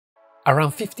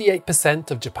Around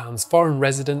 58% of Japan's foreign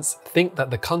residents think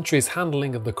that the country's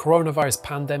handling of the coronavirus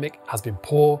pandemic has been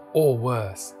poor or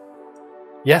worse.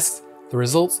 Yes, the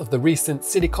results of the recent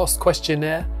City Cost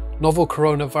questionnaire, novel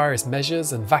coronavirus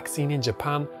measures and vaccine in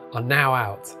Japan are now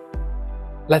out.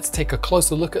 Let's take a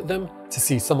closer look at them to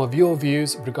see some of your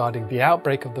views regarding the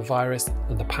outbreak of the virus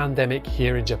and the pandemic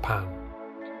here in Japan.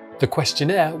 The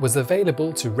questionnaire was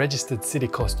available to registered City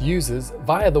Cost users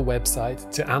via the website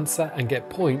to answer and get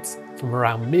points from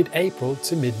around mid-April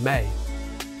to mid-May.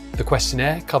 The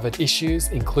questionnaire covered issues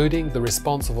including the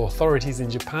response of authorities in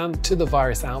Japan to the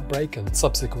virus outbreak and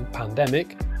subsequent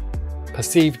pandemic,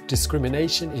 perceived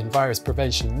discrimination in virus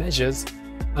prevention measures,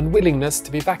 and willingness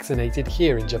to be vaccinated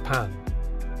here in Japan.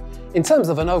 In terms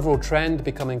of an overall trend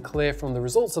becoming clear from the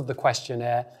results of the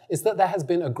questionnaire is that there has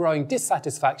been a growing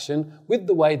dissatisfaction with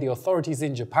the way the authorities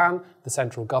in Japan, the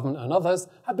central government and others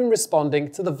have been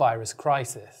responding to the virus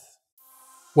crisis.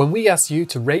 When we asked you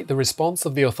to rate the response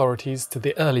of the authorities to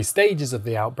the early stages of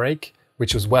the outbreak,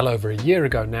 which was well over a year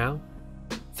ago now,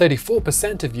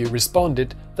 34% of you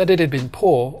responded that it had been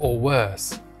poor or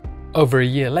worse. Over a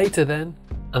year later then,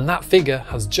 and that figure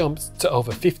has jumped to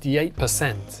over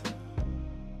 58%.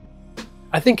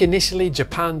 I think initially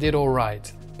Japan did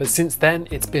alright, but since then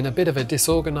it's been a bit of a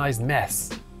disorganised mess.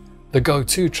 The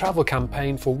Go-To travel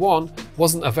campaign, for one,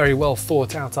 wasn't a very well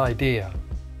thought out idea,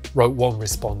 wrote one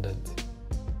respondent.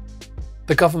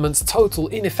 The government's total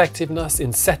ineffectiveness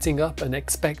in setting up and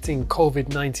expecting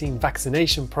COVID-19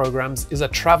 vaccination programs is a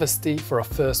travesty for a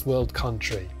first world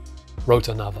country, wrote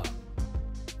another.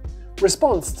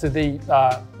 Response to the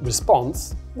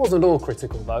response wasn't all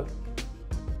critical though.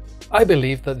 I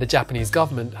believe that the Japanese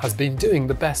government has been doing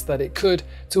the best that it could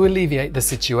to alleviate the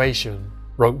situation,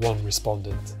 wrote one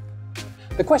respondent.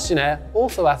 The questionnaire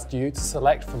also asked you to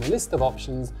select from a list of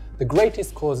options the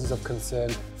greatest causes of concern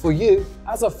for you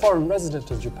as a foreign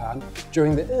resident of Japan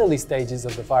during the early stages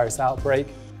of the virus outbreak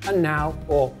and now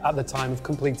or at the time of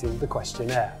completing the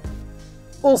questionnaire.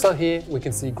 Also here we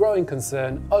can see growing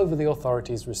concern over the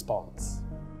authorities' response.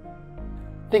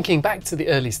 Thinking back to the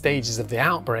early stages of the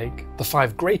outbreak, the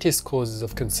 5 greatest causes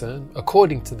of concern,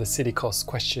 according to the City Cost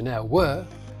questionnaire, were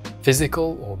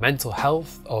physical or mental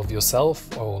health of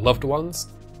yourself or loved ones,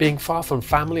 being far from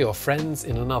family or friends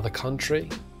in another country,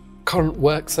 current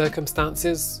work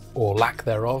circumstances or lack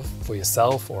thereof for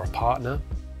yourself or a partner,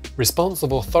 response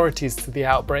of authorities to the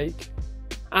outbreak,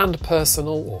 and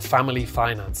personal or family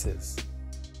finances.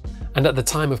 And at the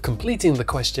time of completing the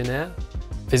questionnaire,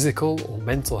 physical or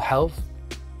mental health,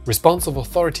 response of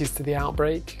authorities to the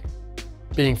outbreak,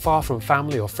 being far from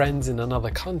family or friends in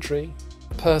another country,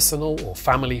 personal or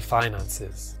family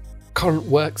finances, current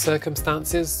work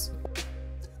circumstances.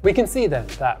 We can see then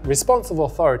that response of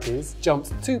authorities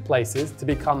jumped 2 places to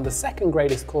become the second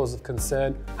greatest cause of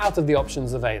concern out of the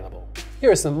options available.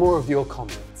 Here are some more of your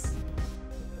comments.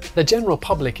 The general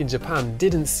public in Japan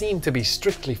didn't seem to be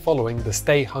strictly following the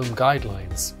stay-home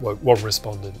guidelines, wrote one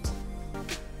respondent.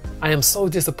 I am so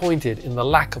disappointed in the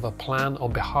lack of a plan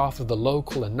on behalf of the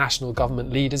local and national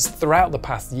government leaders throughout the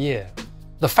past year.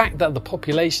 The fact that the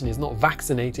population is not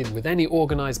vaccinated with any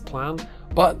organised plan,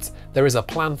 but there is a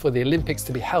plan for the Olympics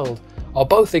to be held, are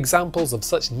both examples of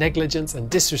such negligence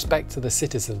and disrespect to the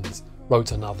citizens,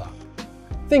 wrote another.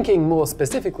 Thinking more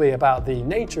specifically about the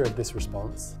nature of this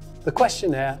response, the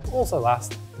questionnaire also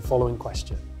asked the following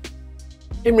question.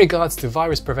 In regards to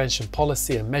virus prevention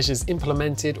policy and measures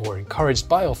implemented or encouraged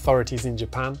by authorities in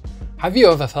Japan, have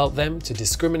you ever felt them to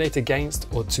discriminate against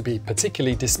or to be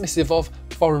particularly dismissive of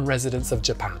foreign residents of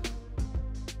Japan?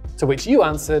 To which you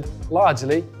answered,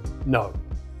 largely, no.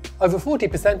 Over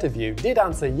 40% of you did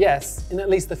answer yes in at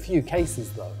least a few cases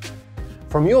though.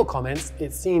 From your comments,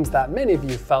 it seems that many of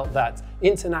you felt that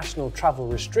international travel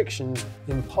restrictions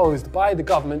imposed by the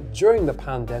government during the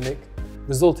pandemic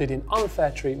resulted in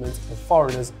unfair treatment of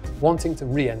foreigners wanting to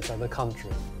re-enter the country.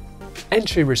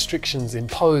 Entry restrictions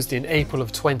imposed in April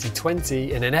of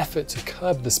 2020 in an effort to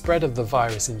curb the spread of the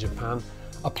virus in Japan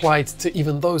applied to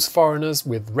even those foreigners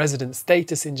with resident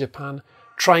status in Japan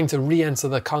trying to re-enter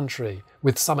the country,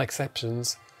 with some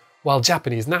exceptions, while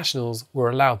Japanese nationals were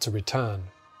allowed to return.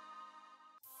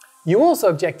 You also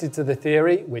objected to the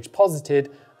theory which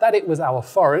posited that it was our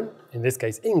foreign, in this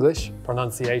case English,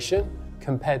 pronunciation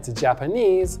compared to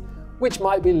Japanese, which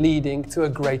might be leading to a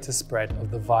greater spread of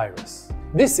the virus.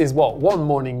 This is what one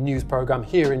morning news program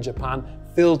here in Japan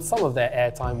filled some of their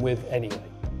airtime with anyway.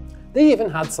 They even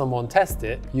had someone test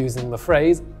it using the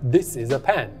phrase, "this is a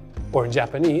pen," or in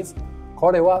Japanese,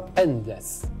 "kore wa pen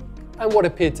desu," and what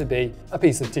appeared to be a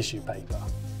piece of tissue paper.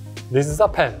 This is a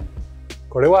pen.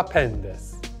 Kore wa pen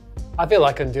desu. I feel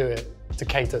I can do it to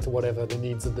cater to whatever the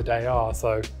needs of the day are.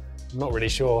 So I'm not really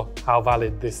sure how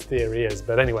valid this theory is,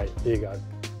 but anyway, here you go.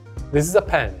 This is a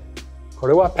pen. こ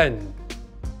れは pen.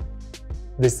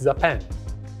 This is a pen.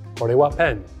 これは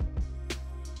pen.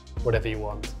 Whatever you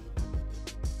want.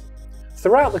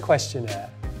 Throughout the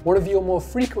questionnaire, one of your more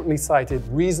frequently cited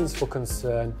reasons for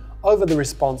concern over the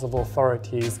response of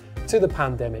authorities to the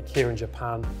pandemic here in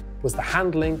Japan was the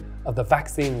handling of the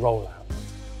vaccine rollout.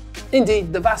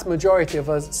 Indeed, the vast majority of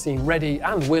us seem ready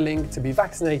and willing to be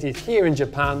vaccinated here in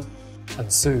Japan,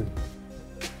 and soon.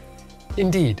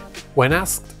 Indeed, when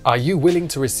asked, are you willing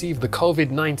to receive the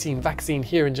COVID-19 vaccine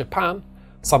here in Japan?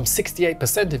 Some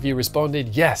 68% of you responded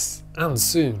yes, and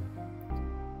soon.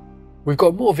 We've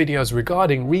got more videos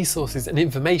regarding resources and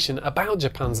information about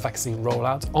Japan's vaccine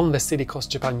rollout on the City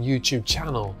Cost Japan YouTube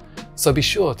channel, so be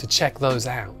sure to check those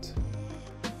out.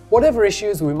 Whatever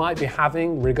issues we might be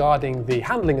having regarding the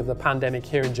handling of the pandemic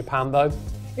here in Japan though,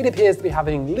 it appears to be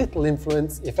having little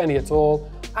influence, if any at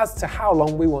all, as to how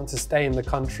long we want to stay in the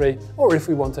country or if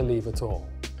we want to leave at all.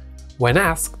 When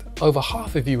asked, over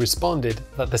half of you responded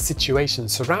that the situation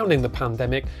surrounding the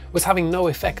pandemic was having no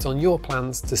effect on your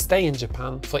plans to stay in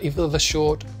Japan for either the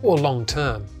short or long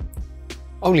term.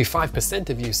 Only 5%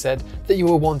 of you said that you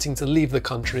were wanting to leave the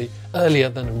country earlier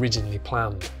than originally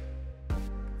planned.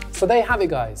 So there you have it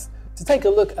guys. To take a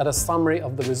look at a summary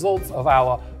of the results of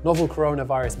our novel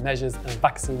coronavirus measures and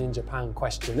vaccine in Japan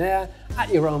questionnaire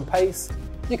at your own pace,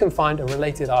 you can find a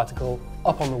related article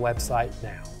up on the website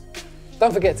now.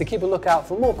 Don't forget to keep a lookout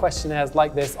for more questionnaires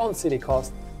like this on City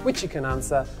Cost, which you can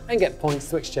answer and get points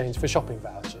to exchange for shopping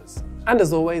vouchers. And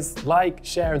as always, like,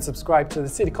 share and subscribe to the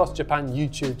City Cost Japan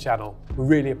YouTube channel. We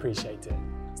really appreciate it.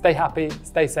 Stay happy,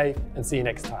 stay safe, and see you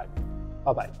next time.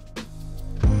 Bye bye.